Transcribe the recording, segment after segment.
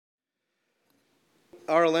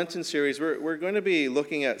our Lenten series, we're going to be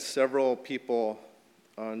looking at several people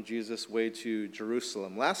on Jesus' way to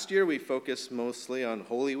Jerusalem. Last year, we focused mostly on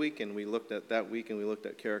Holy Week, and we looked at that week, and we looked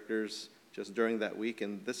at characters just during that week.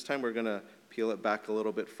 And this time, we're going to peel it back a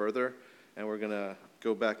little bit further, and we're going to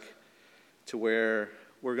go back to where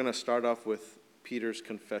we're going to start off with Peter's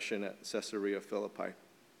confession at Caesarea Philippi.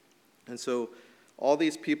 And so all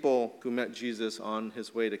these people who met Jesus on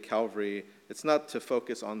his way to Calvary, it's not to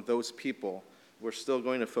focus on those people. We're still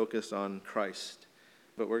going to focus on Christ.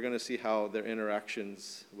 But we're going to see how their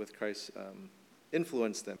interactions with Christ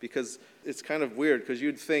influence them. Because it's kind of weird, because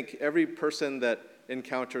you'd think every person that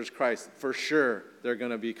encounters Christ, for sure, they're going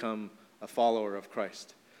to become a follower of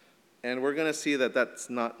Christ. And we're going to see that that's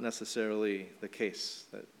not necessarily the case.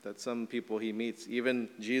 That some people he meets, even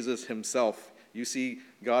Jesus himself, you see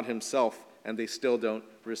God himself, and they still don't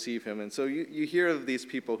receive him. And so you hear of these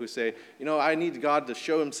people who say, I need God to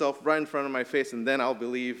show himself right in front of my face, and then I'll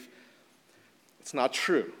believe. It's not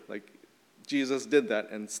true. Like, Jesus did that,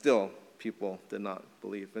 and still people did not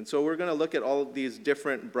believe. And so we're going to look at all of these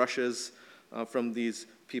different brushes from these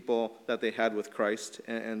people that they had with Christ.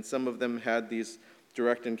 And some of them had these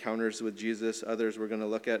direct encounters with Jesus. Others we're going to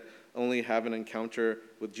look at only have an encounter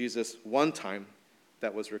with Jesus one time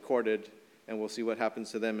that was recorded, and we'll see what happens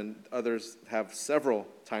to them. And others have several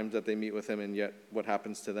times that they meet with him, and yet what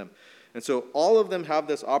happens to them. And so all of them have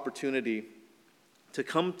this opportunity to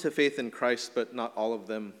come to faith in Christ, but not all of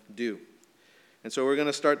them do. And so we're going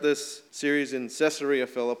to start this series in Caesarea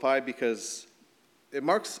Philippi because it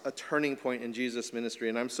marks a turning point in Jesus' ministry.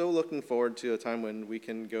 And I'm so looking forward to a time when we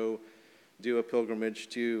can go do a pilgrimage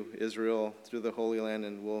to Israel through the Holy Land,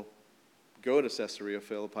 and we'll go to Caesarea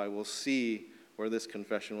Philippi. We'll see where this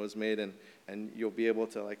confession was made, and you'll be able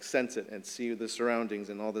to sense it and see the surroundings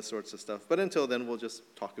and all this sorts of stuff. But until then, we'll just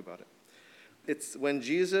talk about it. It's when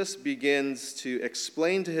Jesus begins to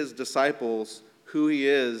explain to his disciples who he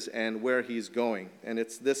is and where he's going. And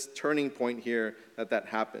it's this turning point here that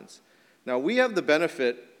happens. Now, we have the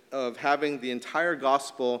benefit of having the entire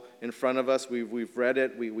gospel in front of us. We've read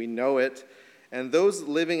it. We know it. And those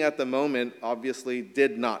living at the moment obviously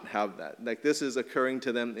did not have that. This is occurring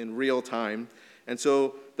to them in real time. And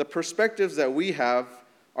so the perspectives that we have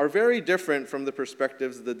are very different from the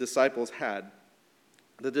perspectives the disciples had.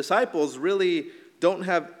 The disciples really don't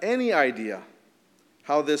have any idea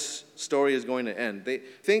how this story is going to end. They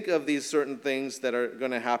think of these certain things that are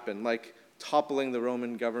going to happen, like toppling the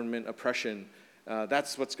Roman government oppression.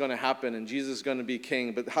 That's what's going to happen, and Jesus is going to be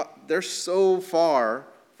king. But they're so far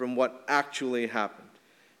from what actually happened.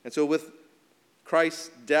 And so with Christ's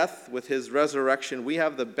death, with his resurrection, we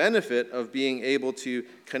have the benefit of being able to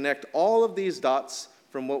connect all of these dots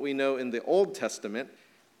from what we know in the Old Testament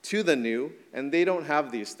to the New, and they don't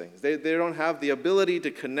have these things. They don't have the ability to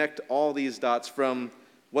connect all these dots from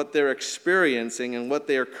what they're experiencing and what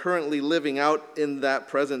they are currently living out in that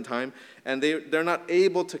present time, and they're not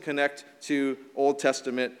able to connect to Old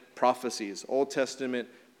Testament prophecies, Old Testament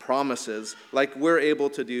promises like we're able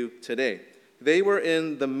to do today. They were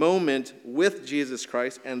in the moment with Jesus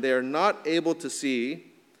Christ, and they're not able to see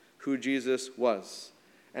who Jesus was.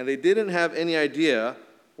 And they didn't have any idea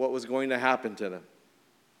what was going to happen to them.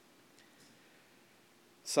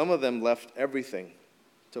 Some of them left everything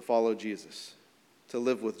to follow Jesus, to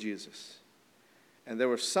live with Jesus. And there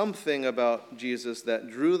was something about Jesus that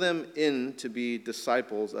drew them in to be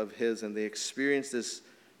disciples of his, and they experienced this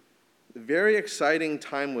very exciting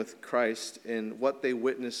time with Christ in what they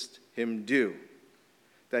witnessed him do.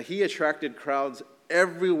 That he attracted crowds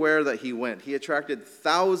everywhere that he went. He attracted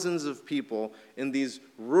thousands of people in these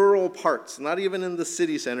rural parts, not even in the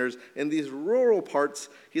city centers. In these rural parts,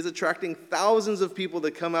 he's attracting thousands of people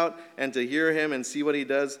to come out and to hear him and see what he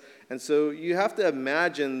does. And so you have to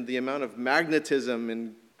imagine the amount of magnetism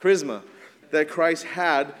and charisma that Christ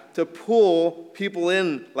had to pull people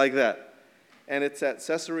in like that. And it's at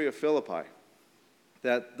Caesarea Philippi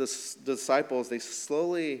that the disciples, they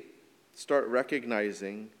slowly start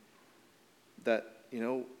recognizing that,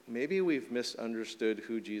 maybe we've misunderstood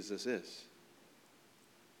who Jesus is.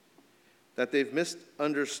 That they've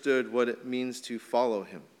misunderstood what it means to follow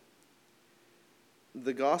him.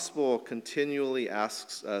 The gospel continually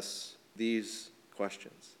asks us these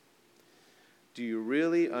questions. Do you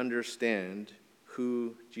really understand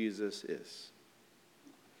who Jesus is?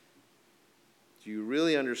 Do you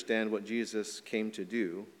really understand what Jesus came to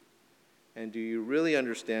do? And do you really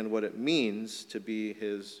understand what it means to be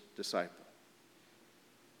his disciple?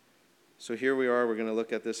 So here we are, we're going to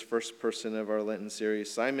look at this first person of our Lenten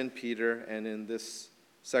series, Simon Peter, and in this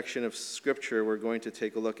section of Scripture, we're going to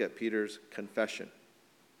take a look at Peter's confession.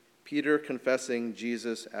 Peter confessing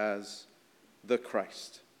Jesus as the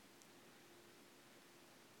Christ?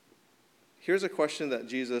 Here's a question that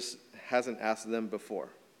Jesus hasn't asked them before.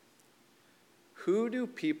 Who do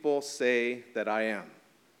people say that I am?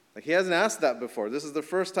 Like, he hasn't asked that before. This is the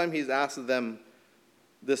first time he's asked them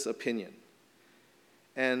this opinion.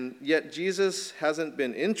 And yet Jesus hasn't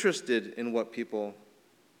been interested in what people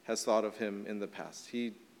has thought of him in the past.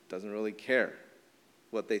 He doesn't really care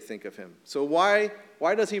what they think of him. So why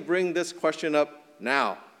does he bring this question up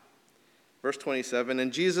now? Verse 27,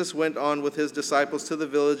 and Jesus went on with his disciples to the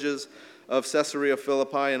villages of Caesarea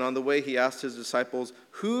Philippi, and on the way he asked his disciples,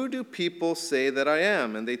 who do people say that I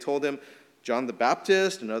am? And they told him, John the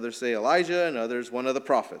Baptist, and others say Elijah, and others one of the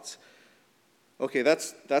prophets. Okay,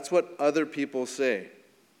 that's what other people say.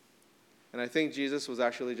 And I think Jesus was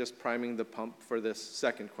actually just priming the pump for this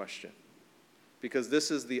second question, because this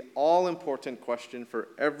is the all-important question for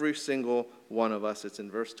every single one of us. It's in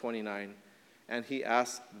verse 29, and he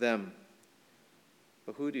asked them,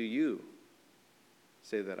 but who do you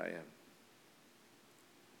say that I am?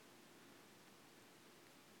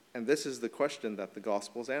 And this is the question that the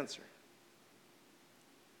Gospels answer.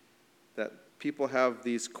 That people have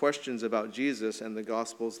these questions about Jesus, and the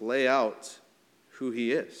Gospels lay out who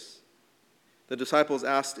he is. The disciples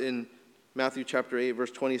asked in Matthew chapter 8,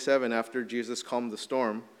 verse 27, after Jesus calmed the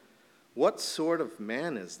storm, what sort of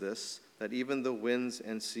man is this that even the winds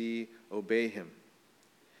and sea obey him?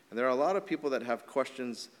 And there are a lot of people that have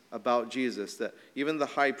questions about Jesus, that even the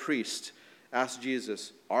high priest asked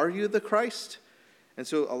Jesus, are you the Christ? And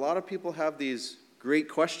so a lot of people have these great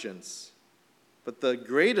questions. But the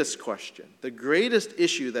greatest question, the greatest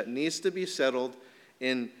issue that needs to be settled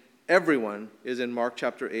in everyone is in Mark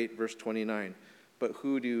chapter 8, verse 29. But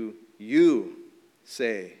who do you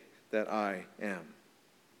say that I am?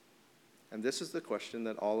 And this is the question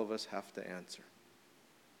that all of us have to answer.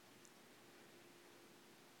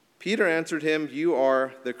 Peter answered him, you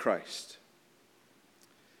are the Christ.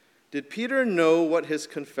 Did Peter know what his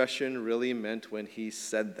confession really meant when he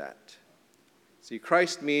said that? See,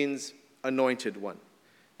 Christ means anointed one.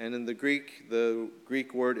 And in the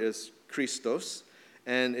Greek word is Christos,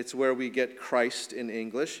 and it's where we get Christ in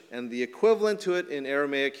English. And the equivalent to it in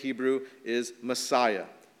Aramaic Hebrew is Messiah.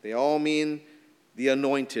 They all mean the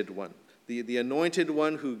anointed one, the anointed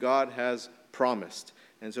one who God has promised.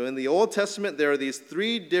 And so in the Old Testament, there are these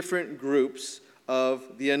three different groups of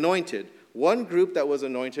the anointed. One group that was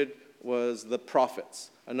anointed was the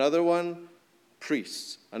prophets. Another one,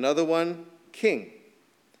 priests. Another one, king.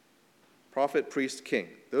 Prophet, priest, king.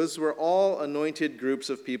 Those were all anointed groups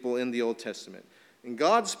of people in the Old Testament. And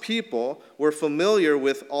God's people were familiar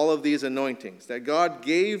with all of these anointings, that God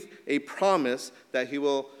gave a promise that he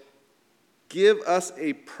will give us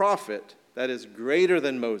a prophet that is greater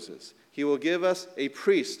than Moses. He will give us a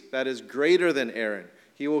priest that is greater than Aaron.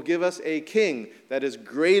 He will give us a king that is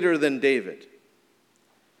greater than David,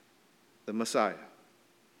 the Messiah.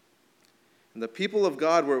 And the people of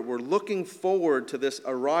God were looking forward to this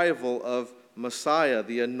arrival of Messiah,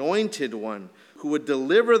 the anointed one, who would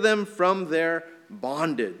deliver them from their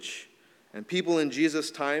bondage. And people in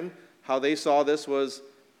Jesus' time, how they saw this was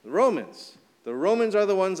the Romans. The Romans are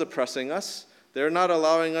the ones oppressing us. They're not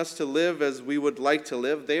allowing us to live as we would like to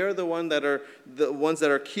live. They are the ones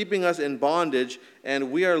that are keeping us in bondage. And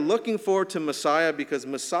we are looking forward to Messiah, because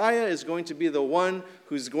Messiah is going to be the one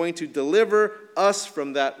who's going to deliver us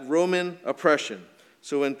from that Roman oppression.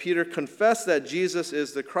 So when Peter confessed that Jesus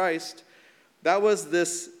is the Christ, that was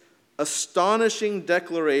this astonishing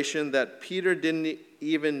declaration that Peter didn't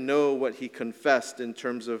even know what he confessed in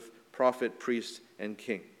terms of prophet, priest, and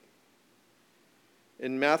king.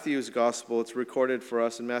 In Matthew's gospel, it's recorded for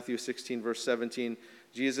us in Matthew 16, verse 17,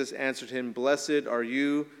 Jesus answered him, blessed are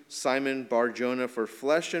you, Simon Bar-Jonah, for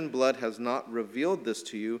flesh and blood has not revealed this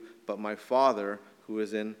to you, but my Father who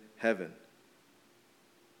is in heaven.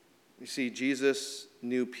 You see, Jesus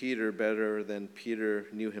knew Peter better than Peter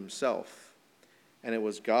knew himself. And it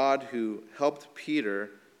was God who helped Peter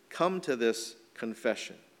come to this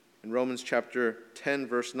confession. In Romans chapter 10,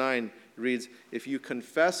 verse 9, it reads, if you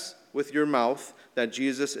confess with your mouth that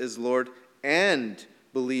Jesus is Lord and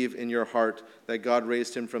believe in your heart that God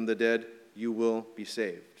raised him from the dead, you will be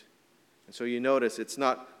saved. And so you notice it's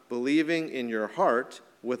not believing in your heart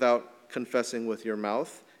without confessing with your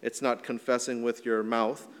mouth. It's not confessing with your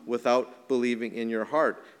mouth without believing in your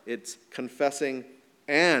heart. It's confessing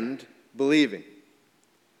and believing.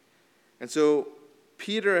 And so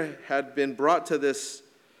Peter had been brought to this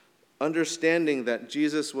understanding that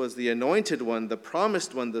Jesus was the anointed one, the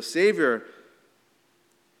promised one, the Savior.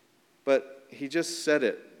 But he just said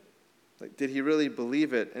it. Like, did he really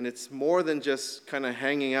believe it? And it's more than just kind of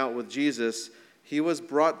hanging out with Jesus. He was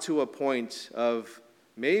brought to a point of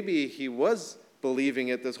maybe he was believing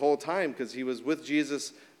it this whole time because he was with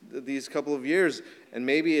Jesus these couple of years, and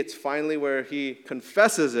maybe it's finally where he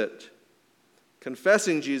confesses it,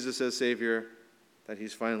 confessing Jesus as Savior, that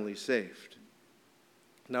he's finally saved.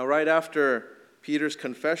 Now, right after Peter's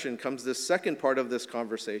confession comes this second part of this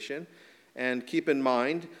conversation, and keep in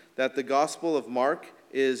mind that the Gospel of Mark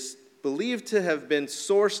is believed to have been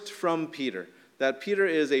sourced from Peter, that Peter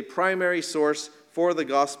is a primary source for the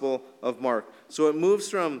Gospel of Mark. So it moves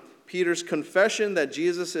from Peter's confession that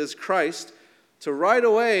Jesus is Christ to right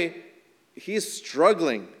away, he's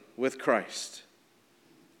struggling with Christ.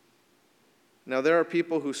 Now, there are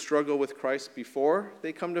people who struggle with Christ before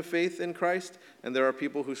they come to faith in Christ, and there are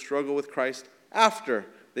people who struggle with Christ after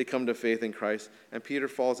they come to faith in Christ, and Peter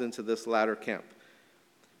falls into this latter camp.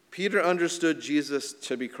 Peter understood Jesus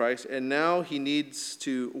to be Christ, and now he needs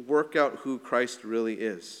to work out who Christ really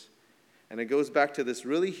is. And it goes back to this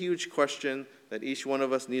really huge question that each one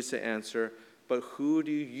of us needs to answer, but who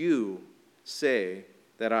do you say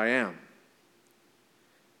that I am?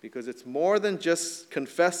 Because it's more than just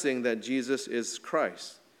confessing that Jesus is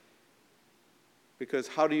Christ. Because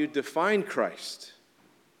how do you define Christ?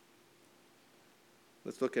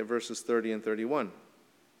 Let's look at verses 30 and 31.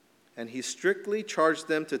 And he strictly charged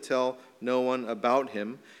them to tell no one about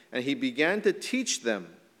him, and he began to teach them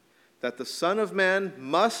that the Son of Man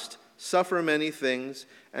must suffer many things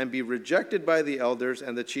and be rejected by the elders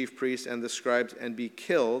and the chief priests and the scribes and be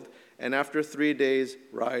killed, and after 3 days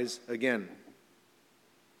rise again.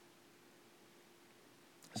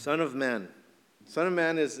 Son of Man. Son of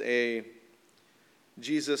Man is a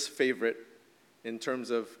Jesus favorite in terms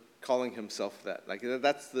of calling himself that. Like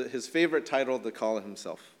that's his favorite title to call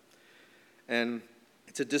himself. And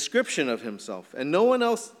it's a description of himself. And no one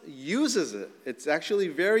else uses it. It's actually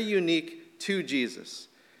very unique to Jesus.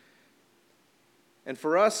 And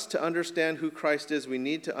for us to understand who Christ is, we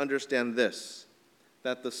need to understand this,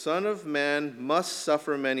 that the Son of Man must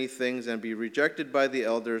suffer many things and be rejected by the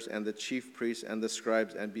elders and the chief priests and the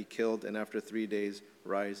scribes and be killed, and after 3 days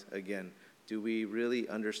rise again. Do we really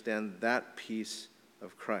understand that piece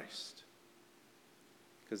of Christ?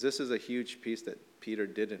 Because this is a huge piece that Peter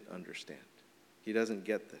didn't understand. He doesn't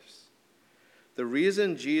get this. The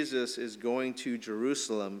reason Jesus is going to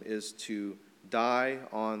Jerusalem is to die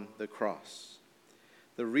on the cross.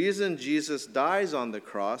 The reason Jesus dies on the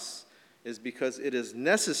cross is because it is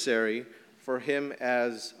necessary for him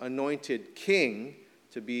as anointed king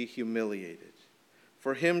to be humiliated,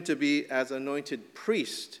 for him to be as anointed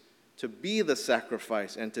priest to be the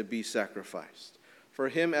sacrifice and to be sacrificed, for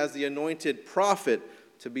him as the anointed prophet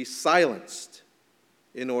to be silenced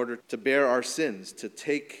in order to bear our sins, to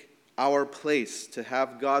take our place, to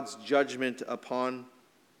have God's judgment upon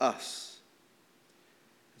us.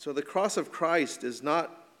 So the cross of Christ is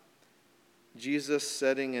not Jesus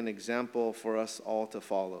setting an example for us all to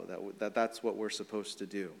follow, that's what we're supposed to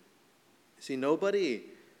do. See, nobody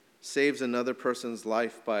saves another person's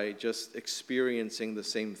life by just experiencing the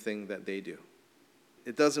same thing that they do.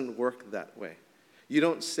 It doesn't work that way. You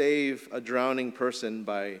don't save a drowning person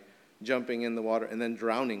by jumping in the water and then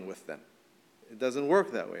drowning with them. It doesn't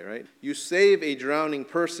work that way, right? You save a drowning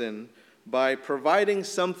person by providing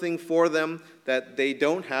something for them that they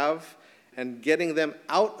don't have and getting them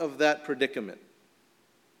out of that predicament.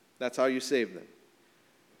 That's how you save them.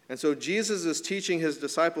 And so Jesus is teaching his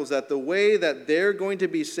disciples that the way that they're going to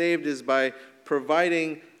be saved is by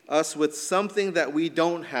providing us with something that we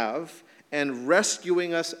don't have and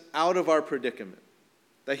rescuing us out of our predicament.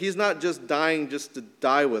 That he's not just dying just to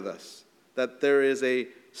die with us. That there is a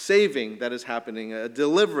saving that is happening, a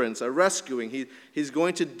deliverance, a rescuing. He's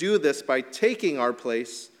going to do this by taking our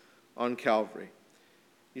place on Calvary.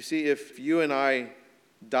 You see, if you and I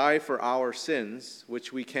die for our sins,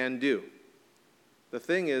 which we can do, the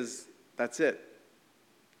thing is, that's it.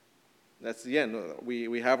 That's the end.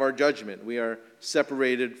 We have our judgment. We are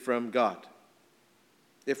separated from God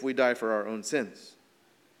if we die for our own sins.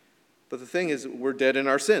 But the thing is, we're dead in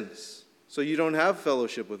our sins. So you don't have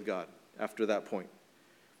fellowship with God after that point.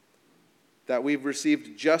 That we've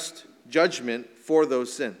received just judgment for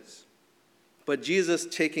those sins. But Jesus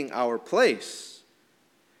taking our place,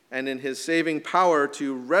 and in his saving power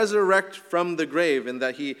to resurrect from the grave, and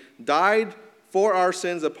that he died for our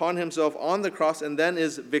sins upon himself on the cross and then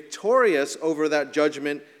is victorious over that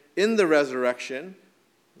judgment in the resurrection.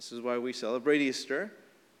 This is why we celebrate Easter.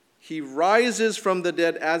 He rises from the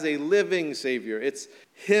dead as a living Savior. It's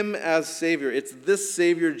him as Savior. It's this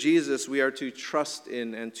Savior Jesus we are to trust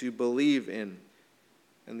in and to believe in.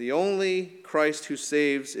 And the only Christ who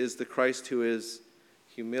saves is the Christ who is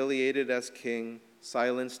humiliated as king,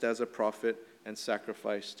 silenced as a prophet, and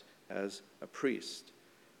sacrificed as a priest.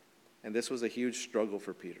 And this was a huge struggle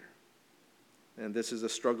for Peter. And this is a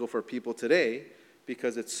struggle for people today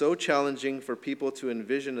because it's so challenging for people to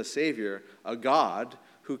envision a Savior, a God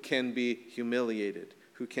who can be humiliated,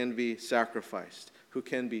 who can be sacrificed, who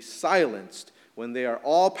can be silenced when they are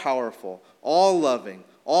all powerful, all loving,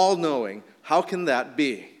 all knowing. How can that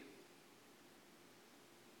be?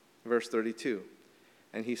 Verse 32,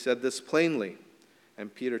 and he said this plainly,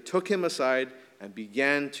 and Peter took him aside and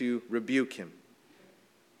began to rebuke him.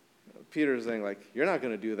 Peter's saying, like, you're not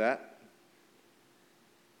going to do that.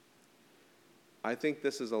 I think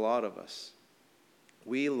this is a lot of us.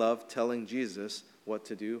 We love telling Jesus what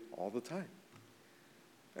to do all the time.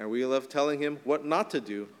 And we love telling him what not to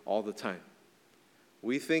do all the time.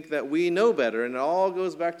 We think that we know better, and it all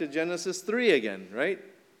goes back to Genesis 3 again, right?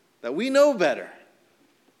 That we know better.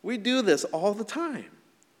 We do this all the time.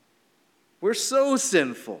 We're so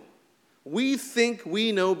sinful. We think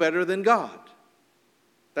we know better than God.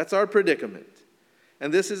 That's our predicament.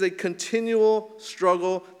 And this is a continual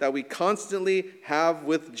struggle that we constantly have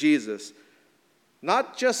with Jesus.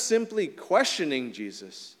 Not just simply questioning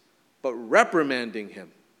Jesus, but reprimanding him.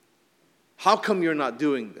 How come you're not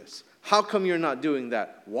doing this? How come you're not doing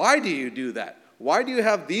that? Why do you do that? Why do you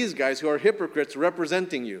have these guys who are hypocrites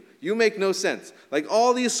representing you? You make no sense. Like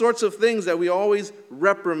all these sorts of things that we always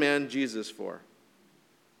reprimand Jesus for.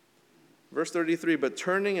 Verse 33, but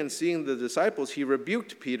turning and seeing the disciples, he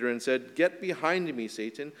rebuked Peter and said, "Get behind me,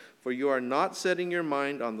 Satan, for you are not setting your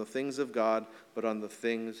mind on the things of God, but on the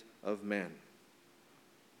things of man."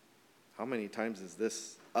 How many times is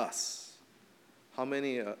this us? How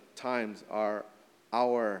many times are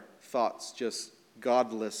our thoughts just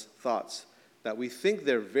godless thoughts that we think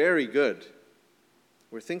they're very good?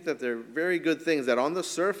 We think that they're very good things, that on the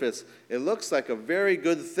surface, it looks like a very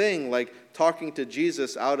good thing, like talking to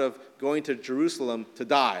Jesus out of going to Jerusalem to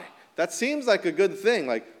die. That seems like a good thing.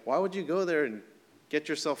 Like, why would you go there and get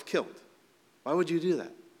yourself killed? Why would you do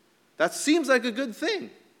that? That seems like a good thing.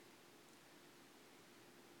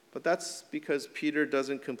 But that's because Peter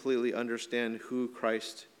doesn't completely understand who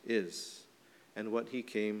Christ is and what he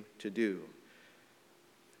came to do.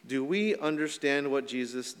 Do we understand what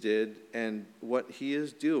Jesus did and what he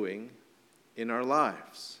is doing in our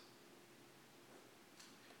lives?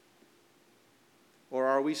 Or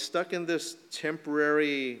are we stuck in this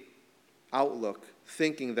temporary outlook,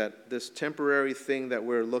 thinking that this temporary thing that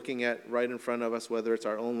we're looking at right in front of us, whether it's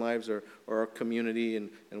our own lives or our community and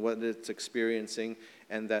what it's experiencing,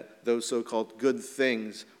 and that those so-called good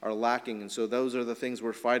things are lacking, and so those are the things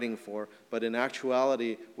we're fighting for, but in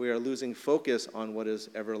actuality, we are losing focus on what is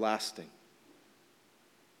everlasting.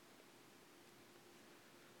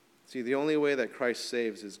 See, the only way that Christ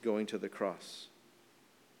saves is going to the cross.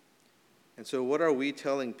 And so what are we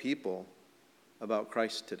telling people about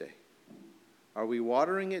Christ today? Are we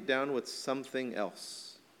watering it down with something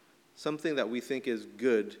else? Something that we think is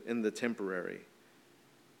good in the temporary?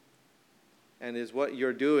 And is what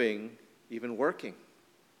you're doing even working?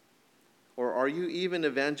 Or are you even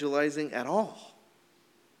evangelizing at all?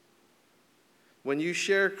 When you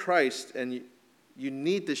share Christ, and you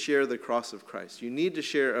need to share the cross of Christ. You need to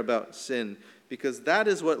share about sin, because that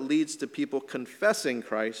is what leads to people confessing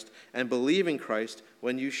Christ and believing Christ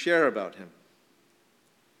when you share about him.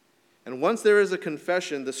 And once there is a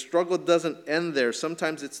confession, the struggle doesn't end there.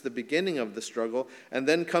 Sometimes it's the beginning of the struggle, and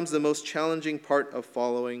then comes the most challenging part of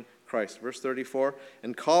following Christ. Verse 34,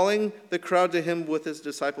 and calling the crowd to him with his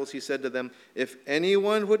disciples, he said to them, "If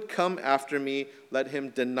anyone would come after me, let him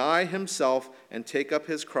deny himself and take up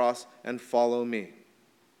his cross and follow me."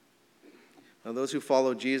 Now, those who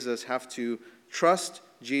follow Jesus have to trust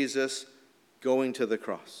Jesus going to the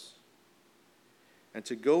cross. And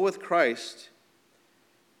to go with Christ,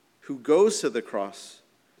 who goes to the cross,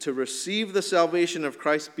 to receive the salvation of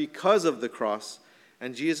Christ because of the cross.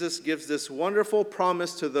 And Jesus gives this wonderful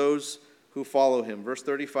promise to those who follow him. Verse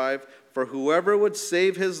 35, for whoever would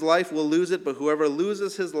save his life will lose it, but whoever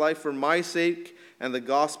loses his life for my sake and the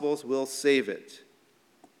gospel's will save it.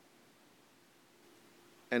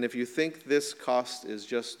 And if you think this cost is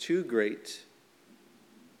just too great,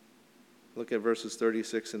 look at verses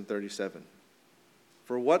 36 and 37.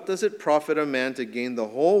 For what does it profit a man to gain the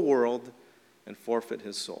whole world and forfeit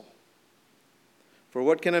his soul? For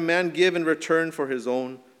what can a man give in return for his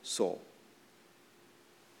own soul?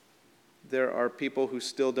 There are people who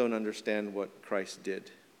still don't understand what Christ did.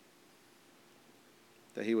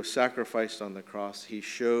 That he was sacrificed on the cross. He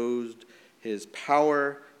showed his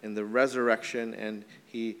power in the resurrection, and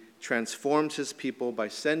he transformed his people by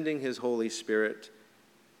sending his Holy Spirit.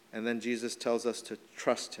 And then Jesus tells us to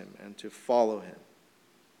trust him and to follow him.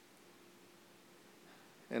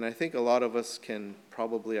 And I think a lot of us can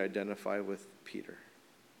probably identify with Peter.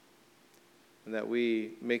 And that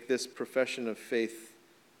we make this profession of faith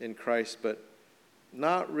in Christ, but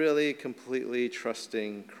not really completely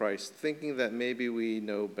trusting Christ, thinking that maybe we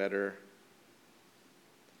know better.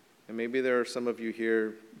 And maybe there are some of you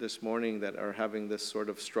here this morning that are having this sort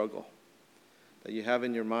of struggle, that you have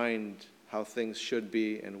in your mind how things should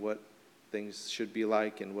be and what things should be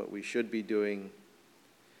like and what we should be doing.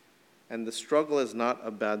 And the struggle is not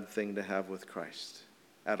a bad thing to have with Christ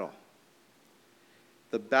at all.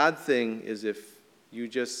 The bad thing is if you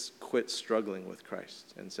just quit struggling with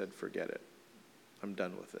Christ and said, forget it. I'm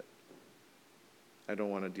done with it. I don't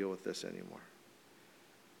want to deal with this anymore.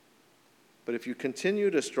 But if you continue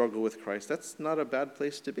to struggle with Christ, that's not a bad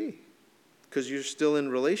place to be, because you're still in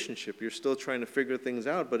relationship. You're still trying to figure things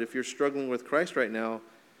out. But if you're struggling with Christ right now,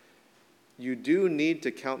 you do need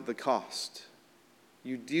to count the cost.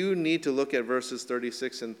 You do need to look at verses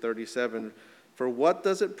 36 and 37. For what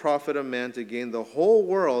does it profit a man to gain the whole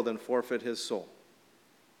world and forfeit his soul?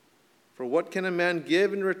 For what can a man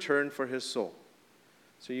give in return for his soul?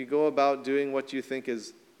 So you go about doing what you think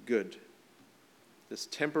is good, this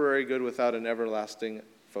temporary good without an everlasting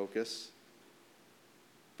focus,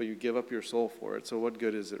 but you give up your soul for it. So what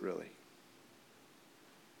good is it really?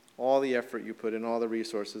 All the effort you put in, all the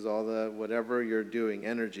resources, all the whatever you're doing,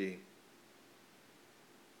 energy.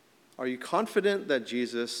 Are you confident that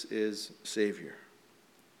Jesus is Savior,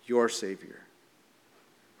 your Savior?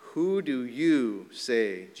 Who do you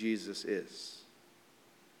say Jesus is?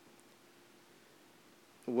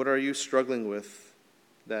 What are you struggling with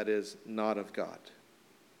that is not of God?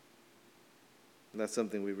 And that's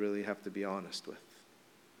something we really have to be honest with.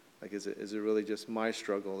 Like, is it really just my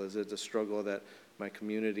struggle? Is it a struggle that my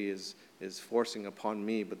community is forcing upon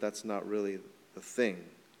me, but that's not really the thing?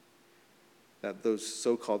 That those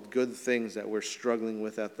so-called good things that we're struggling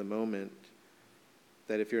with at the moment,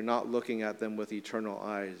 that if you're not looking at them with eternal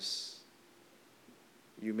eyes,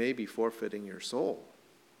 you may be forfeiting your soul.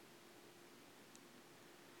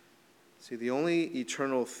 See, the only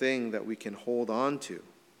eternal thing that we can hold on to,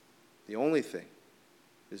 the only thing,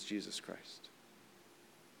 is Jesus Christ.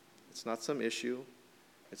 It's not some issue.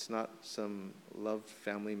 It's not some loved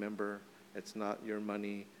family member. It's not your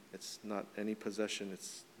money. It's not any possession.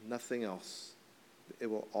 It's nothing else. It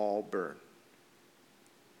will all burn.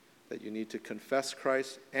 That you need to confess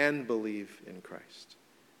Christ and believe in Christ.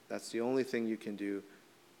 That's the only thing you can do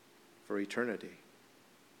for eternity.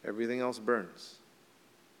 Everything else burns.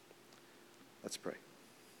 Let's pray.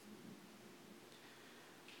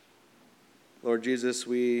 Lord Jesus,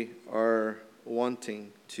 we are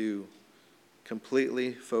wanting to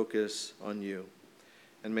completely focus on you.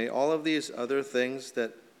 And may all of these other things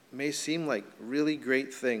that may seem like really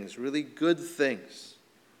great things, really good things,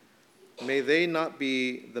 may they not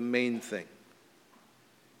be the main thing.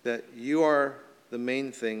 That you are the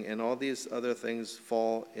main thing and all these other things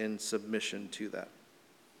fall in submission to that.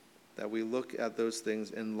 That we look at those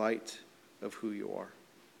things in light of who you are.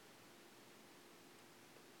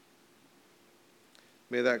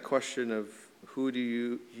 May that question of who do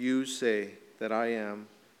you say that I am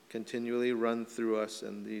continually run through us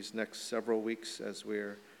in these next several weeks as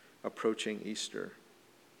we're approaching Easter.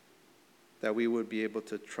 That we would be able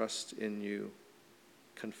to trust in you,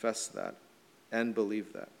 confess that, and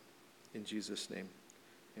believe that. In Jesus' name,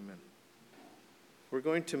 amen. We're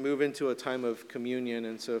going to move into a time of communion,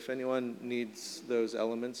 and so if anyone needs those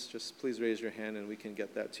elements, just please raise your hand and we can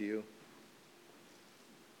get that to you.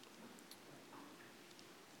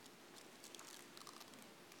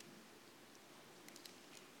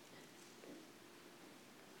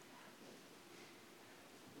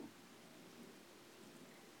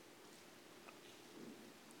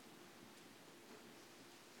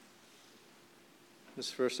 This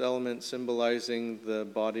first element symbolizing the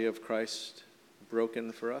body of Christ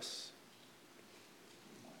broken for us.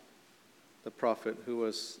 The prophet who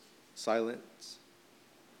was silent.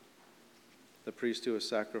 The priest who was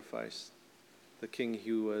sacrificed. The king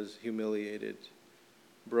who was humiliated.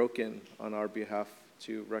 Broken on our behalf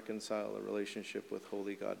to reconcile a relationship with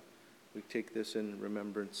holy God. We take this in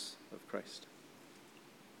remembrance of Christ.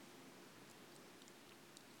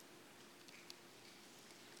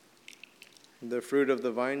 The fruit of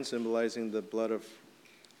the vine symbolizing the blood of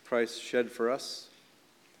Christ shed for us.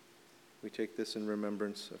 We take this in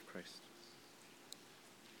remembrance of Christ.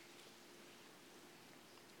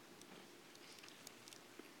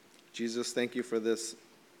 Jesus, thank you for this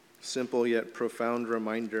simple yet profound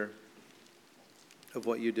reminder of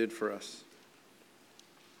what you did for us.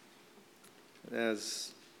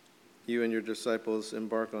 As you and your disciples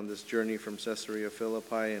embark on this journey from Caesarea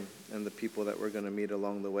Philippi and the people that we're going to meet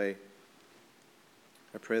along the way.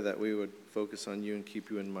 I pray that we would focus on you and keep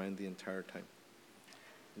you in mind the entire time.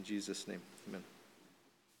 In Jesus' name, amen.